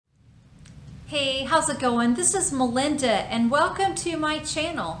Hey, how's it going? This is Melinda and welcome to my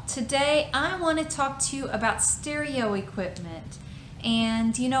channel. Today I want to talk to you about stereo equipment.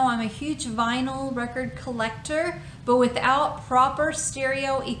 And you know, I'm a huge vinyl record collector, but without proper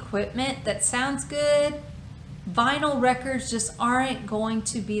stereo equipment that sounds good, vinyl records just aren't going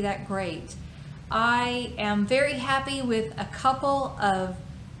to be that great. I am very happy with a couple of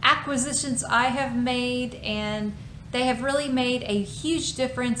acquisitions I have made, and they have really made a huge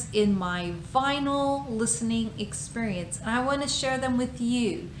difference in my vinyl listening experience, and I want to share them with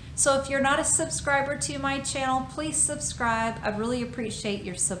you. So if you're not a subscriber to my channel, please subscribe. I really appreciate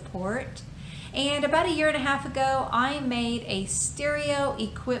your support. And about a year and a half ago, I made a stereo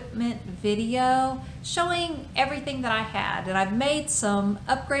equipment video showing everything that I had, and I've made some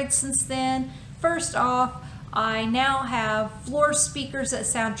upgrades since then. First off, I now have floor speakers that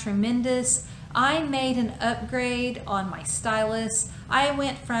sound tremendous. I made an upgrade on my stylus. I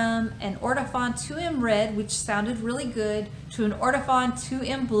went from an Ortofon 2M red, which sounded really good, to an Ortofon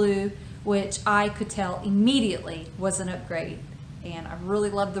 2M blue, which I could tell immediately was an upgrade. And I really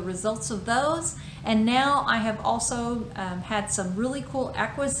love the results of those. And now I have also had some really cool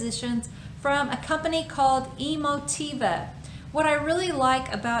acquisitions from a company called Emotiva. What I really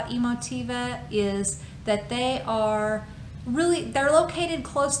like about Emotiva is that they're located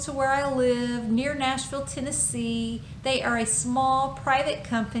close to where I live, near Nashville, Tennessee. They are a small private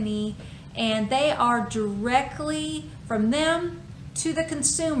company, and they are directly from them to the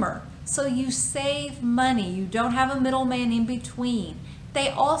consumer. So you save money. You don't have a middleman in between. They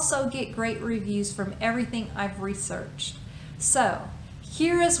also get great reviews from everything I've researched. So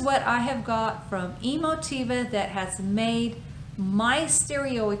here is what I have got from Emotiva that has made my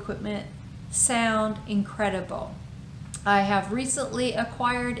stereo equipment sound incredible. I have recently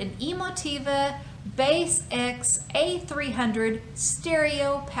acquired an Emotiva Bass X A300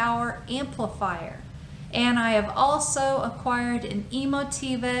 stereo power amplifier, and I have also acquired an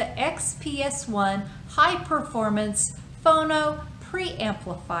Emotiva XPS1 high performance phono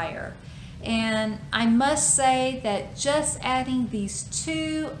preamplifier. And I must say that just adding these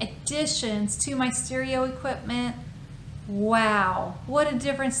two additions to my stereo equipment, wow, what a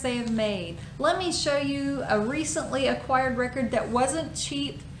difference they have made. Let me show you a recently acquired record that wasn't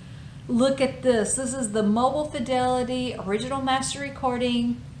cheap. Look at this. This is the Mobile Fidelity original master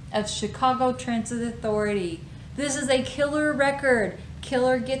recording of Chicago Transit Authority. This is a killer record.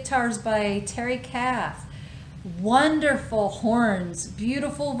 Killer guitars by Terry Kath. Wonderful horns,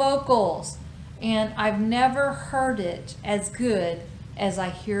 beautiful vocals, and I've never heard it as good as I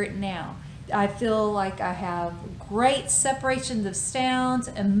hear it now. I feel like I have great separations of sounds,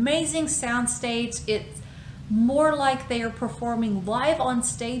 amazing soundstage. It's more like they are performing live on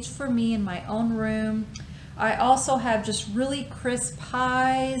stage for me in my own room. I also have just really crisp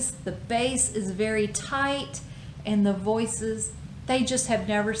highs. The bass is very tight, and the voices, they just have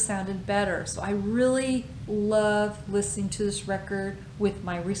never sounded better. So I really love listening to this record with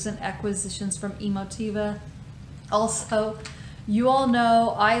my recent acquisitions from Emotiva. Also, you all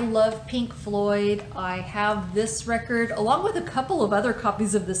know I love Pink Floyd. I have this record along with a couple of other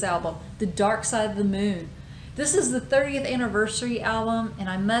copies of this album, The Dark Side of the Moon. This is the 30th anniversary album, and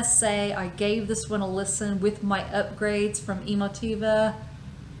I must say I gave this one a listen with my upgrades from Emotiva.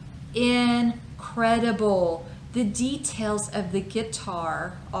 Incredible. The details of the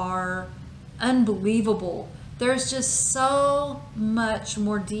guitar are unbelievable. There's just so much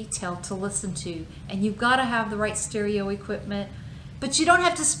more detail to listen to, and you've got to have the right stereo equipment, but you don't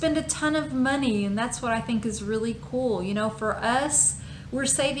have to spend a ton of money, and that's what I think is really cool. You know, for us, we're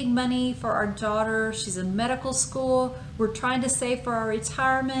saving money for our daughter. She's in medical school. We're trying to save for our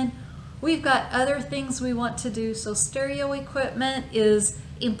retirement. We've got other things we want to do, so stereo equipment is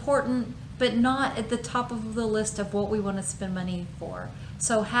important, but not at the top of the list of what we want to spend money for.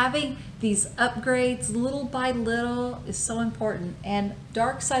 So having these upgrades little by little is so important. And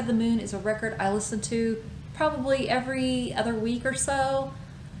Dark Side of the Moon is a record I listen to probably every other week or so.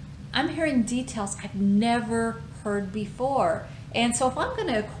 I'm hearing details I've never heard before. And so if I'm going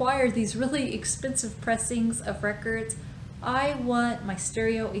to acquire these really expensive pressings of records, I want my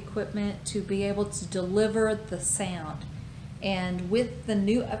stereo equipment to be able to deliver the sound. And with the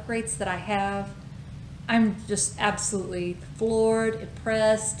new upgrades that I have, I'm just absolutely floored,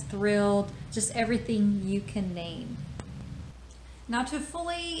 impressed, thrilled, just everything you can name. Now, to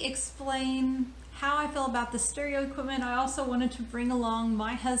fully explain how I feel about the stereo equipment, I also wanted to bring along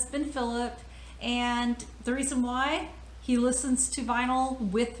my husband, Philip. And the reason why, he listens to vinyl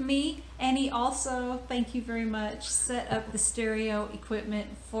with me, and he also, thank you very much, set up the stereo equipment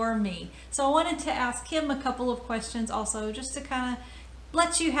for me. So I wanted to ask him a couple of questions also, just to kind of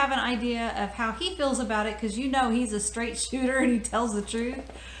lets you have an idea of how he feels about it, because you know he's a straight shooter and he tells the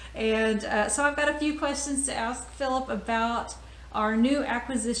truth. And so I've got a few questions to ask Philip about our new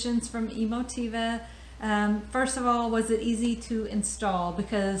acquisitions from Emotiva. First of all, was it easy to install?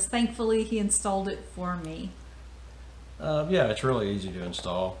 Because thankfully he installed it for me. Yeah, it's really easy to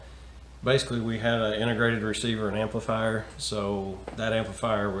install. Basically, we had an integrated receiver and amplifier, so that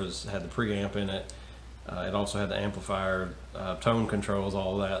amplifier had the preamp in it. It also had the amplifier, tone controls,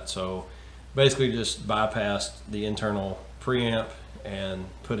 all of that. So basically just bypassed the internal preamp and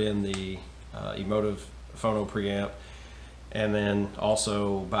put in the Emotive phono preamp, and then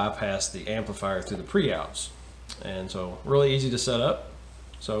also bypassed the amplifier through the pre-outs. And so really easy to set up.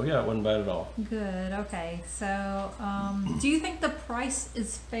 So yeah, it wasn't bad at all. Good. Okay. So, do you think the price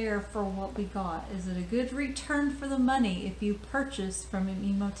is fair for what we got? Is it a good return for the money if you purchase from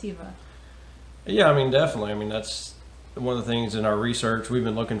Emotiva? Yeah, I mean, definitely. I mean, that's one of the things in our research. We've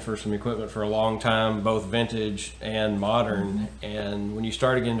been looking for some equipment for a long time, both vintage and modern. And when you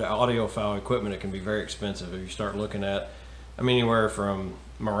start to get into audiophile equipment, it can be very expensive. If you start looking at, I mean, anywhere from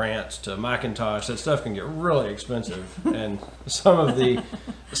Marantz to Macintosh, that stuff can get really expensive. And some of the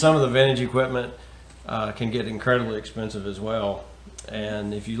vintage equipment can get incredibly expensive as well.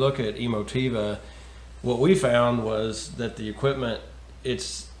 And if you look at Emotiva, what we found was that the equipment,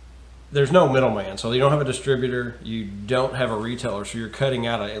 there's no middleman. So you don't have a distributor, you don't have a retailer, so you're cutting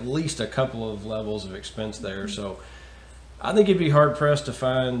out at least a couple of levels of expense there. So I think you'd be hard pressed to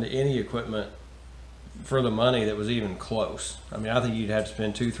find any equipment for the money that was even close. I mean, I think you'd have to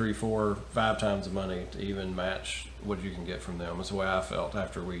spend 2, 3, 4, 5 times the money to even match what you can get from them. That's the way I felt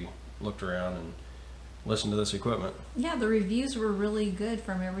after we looked around and listened to this equipment. Yeah, the reviews were really good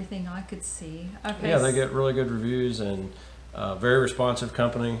from everything I could see. Okay. Yeah, they get really good reviews, and very responsive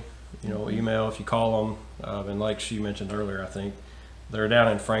company. You know, email if you call them, and like she mentioned earlier, I think they're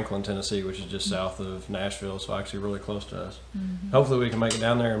down in Franklin, Tennessee, which is just south of Nashville, so actually really close to us. Hopefully we can make it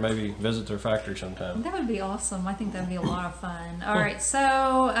down there and maybe visit their factory sometime. That would be awesome. I think that would be a lot of fun. All right,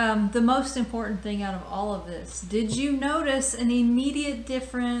 so the most important thing out of all of this, did you notice an immediate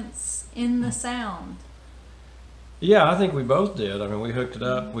difference in the sound? Yeah, I think we both did. I mean, we hooked it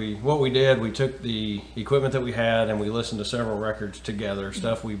up. We took the equipment that we had and we listened to several records together,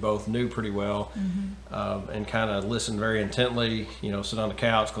 stuff we both knew pretty well, and kind of listened very intently. You know, sit on the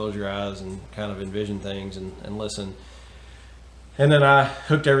couch, close your eyes, and kind of envision things and listen. And then I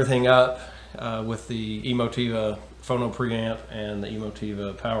hooked everything up with the Emotiva phono preamp and the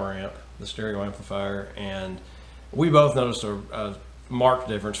Emotiva power amp, the stereo amplifier, and we both noticed a marked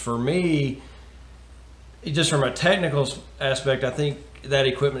difference. For me, just from a technical aspect, I think that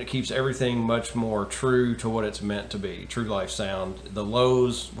equipment keeps everything much more true to what it's meant to be, true life sound. The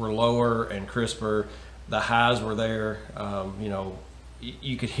lows were lower and crisper, the highs were there. You know,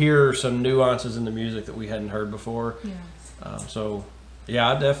 you could hear some nuances in the music that we hadn't heard before. Yes. So yeah,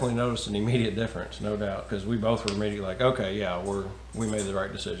 I definitely noticed an immediate difference, no doubt, because we both were immediately like, okay, yeah, we made the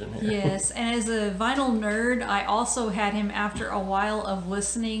right decision here. Yes, and as a vinyl nerd, I also had him, after a while of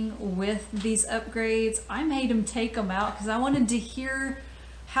listening with these upgrades, I made him take them out because I wanted to hear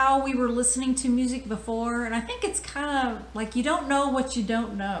how we were listening to music before. And I think it's kind of like you don't know what you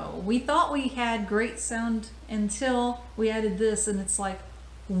don't know. We thought we had great sound until we added this, and it's like,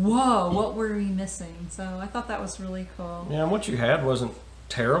 whoa, what were we missing? So I thought that was really cool. Yeah, and what you had wasn't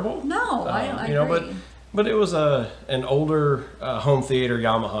terrible. No, I you know, agree. but it was an older home theater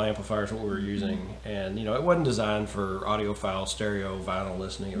Yamaha amplifier is what we were using, and you know, it wasn't designed for audiophile stereo vinyl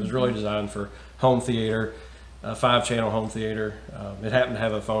listening. It was really designed for home theater, 5-channel home theater. It happened to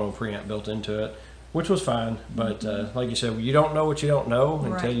have a phono preamp built into it, which was fine. But like you said, you don't know what you don't know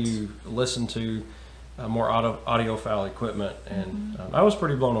until you listen to more audiophile equipment, and I was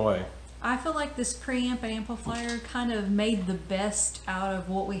pretty blown away. I feel like this preamp and amplifier kind of made the best out of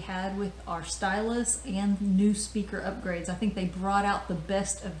what we had with our stylus and new speaker upgrades. I think they brought out the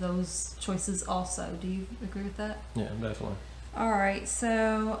best of those choices also. Do you agree with that? Yeah, definitely. All right,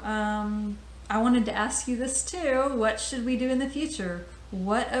 so I wanted to ask you this too. What should we do in the future?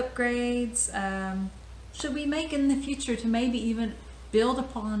 What upgrades should we make in the future to maybe even build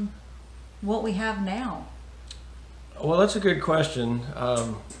upon what we have now? Well, that's a good question.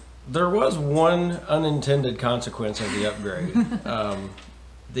 There was one unintended consequence of the upgrade.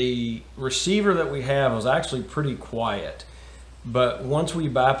 The receiver that we have was actually pretty quiet, but once we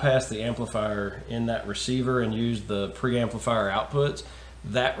bypassed the amplifier in that receiver and used the pre-amplifier outputs,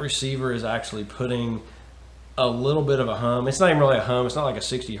 that receiver is actually putting a little bit of a hum. It's not even really a hum. It's not like a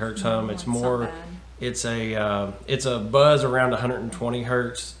 60 hertz hum. It's more, it's a buzz around 120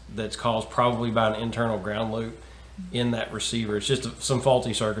 hertz that's caused probably by an internal ground loop. in that receiver. It's just some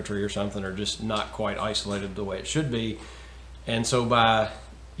faulty circuitry or something, or just not quite isolated the way it should be. And so by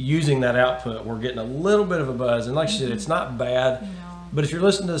using that output, we're getting a little bit of a buzz. And like I said, it's not bad. No. But if you're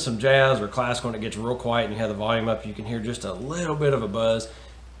listening to some jazz or classical and it gets real quiet and you have the volume up, you can hear just a little bit of a buzz,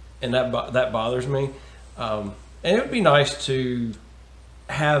 and that bothers me. And it would be nice to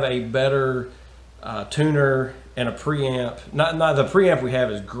have a better tuner and a preamp. Not the preamp we have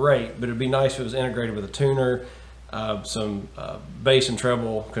is great, but it'd be nice if it was integrated with a tuner, some bass and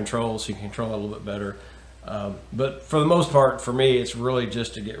treble controls so you can control it a little bit better. But for the most part, for me, it's really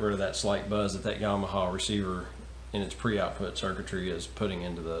just to get rid of that slight buzz that Yamaha receiver in its pre-output circuitry is putting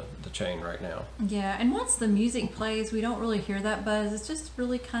into the chain right now. Yeah, and once the music plays, we don't really hear that buzz. It's just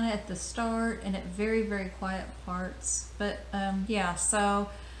really kind of at the start and at very, very quiet parts. But yeah, so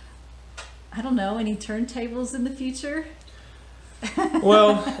I don't know, any turntables in the future?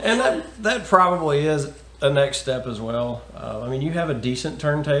 Well, and that probably is a next step as well. I mean, you have a decent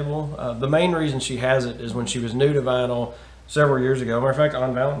turntable. The main reason she has it is when she was new to vinyl several years ago. Matter of fact,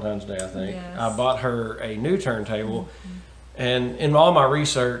 on Valentine's Day, I think, yes, I bought her a new turntable. And in all my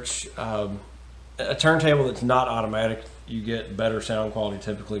research, a turntable that's not automatic, you get better sound quality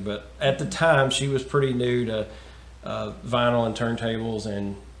typically. But at the time, she was pretty new to vinyl and turntables,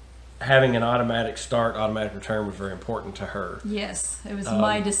 and having an automatic start, automatic return was very important to her. Yes, it was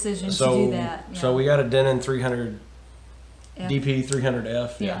my decision to do that. Yeah. So we got a Denon 300 DP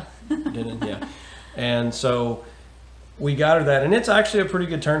 300F. Yeah. Denon, yeah. And so we got her that, and it's actually a pretty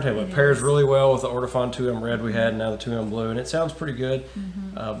good turntable. It pairs really well with the Ortofon 2M Red we had, and now the 2M Blue, and it sounds pretty good.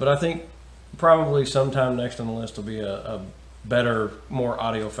 But I think probably sometime next on the list will be a better, more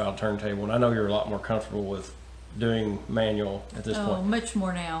audiophile turntable. And I know you're a lot more comfortable with doing manual at this point. Much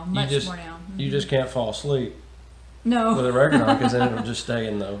more now. Much more now. You just can't fall asleep No. with a record on, because then it'll just stay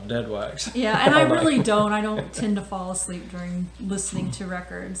in the dead wax. Yeah, and I really don't. I don't tend to fall asleep during listening to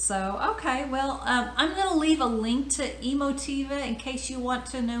records. So, okay, well, I'm going to leave a link to Emotiva in case you want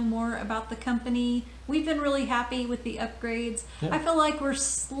to know more about the company. We've been really happy with the upgrades. Yeah. I feel like we're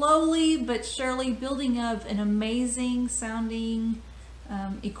slowly but surely building up an amazing sounding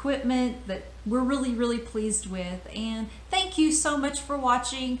equipment that we're really, really pleased with. And thank you so much for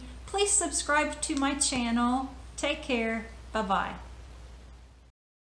watching. Please subscribe to my channel. Take care. Bye-bye.